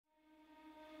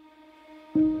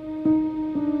Le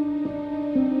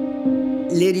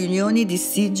riunioni di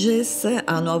Sitges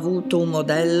hanno avuto un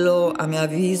modello, a mio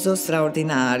avviso,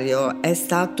 straordinario. È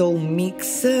stato un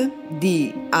mix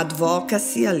di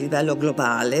advocacy a livello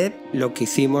globale. Lo que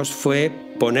hicimos fue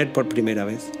poner por primera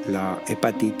vez la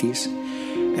hepatitis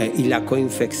y la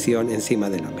coinfección encima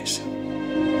de la mesa.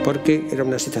 Porque era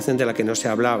una situación de la que no se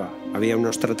hablaba. Había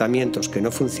unos tratamientos que no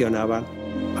funcionaban.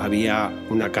 Había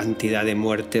una cantidad de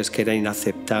muertes que era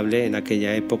inaceptable en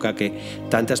aquella época, que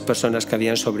tantas personas que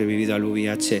habían sobrevivido al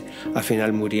VIH al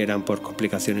final murieran por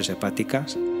complicaciones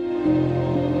hepáticas.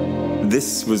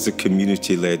 This was a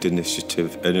community-led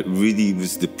initiative, and it really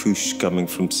was the push coming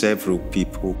from several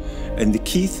people. And the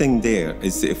key thing there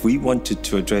is that if we wanted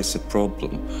to address a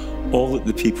problem, all of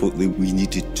the people that we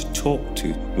needed to talk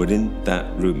to were in that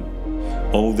room.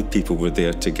 All the people were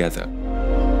there together.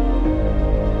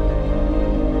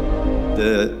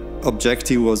 The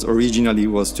objective was originally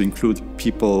to include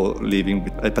people living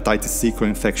with hepatitis C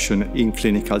co-infection in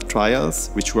clinical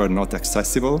trials, which were not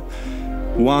accessible.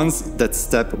 Once that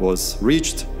step was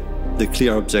reached, the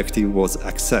clear objective was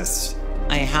access.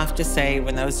 I have to say,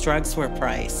 when those drugs were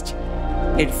priced,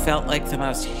 it felt like the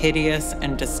most hideous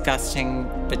and disgusting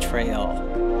betrayal.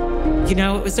 You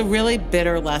know, it was a really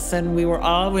bitter lesson. We were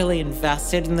all really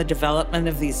invested in the development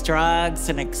of these drugs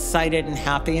and excited and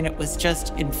happy, and it was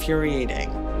just infuriating.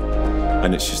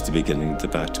 And it's just the beginning of the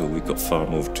battle. We've got far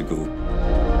more to go.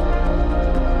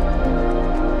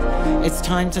 It's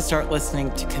time to start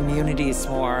listening to communities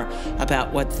more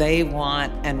about what they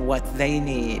want and what they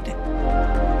need.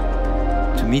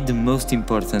 To me, the most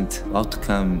important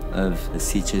outcome of the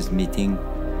Sitges meeting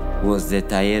was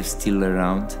that I have still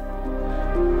around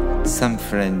some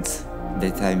friends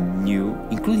that I knew,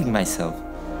 including myself,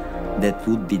 that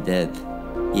would be dead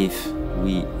if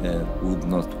we would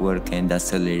not work and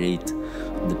accelerate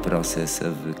the process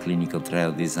of clinical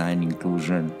trial design,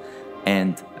 inclusion,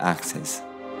 and access.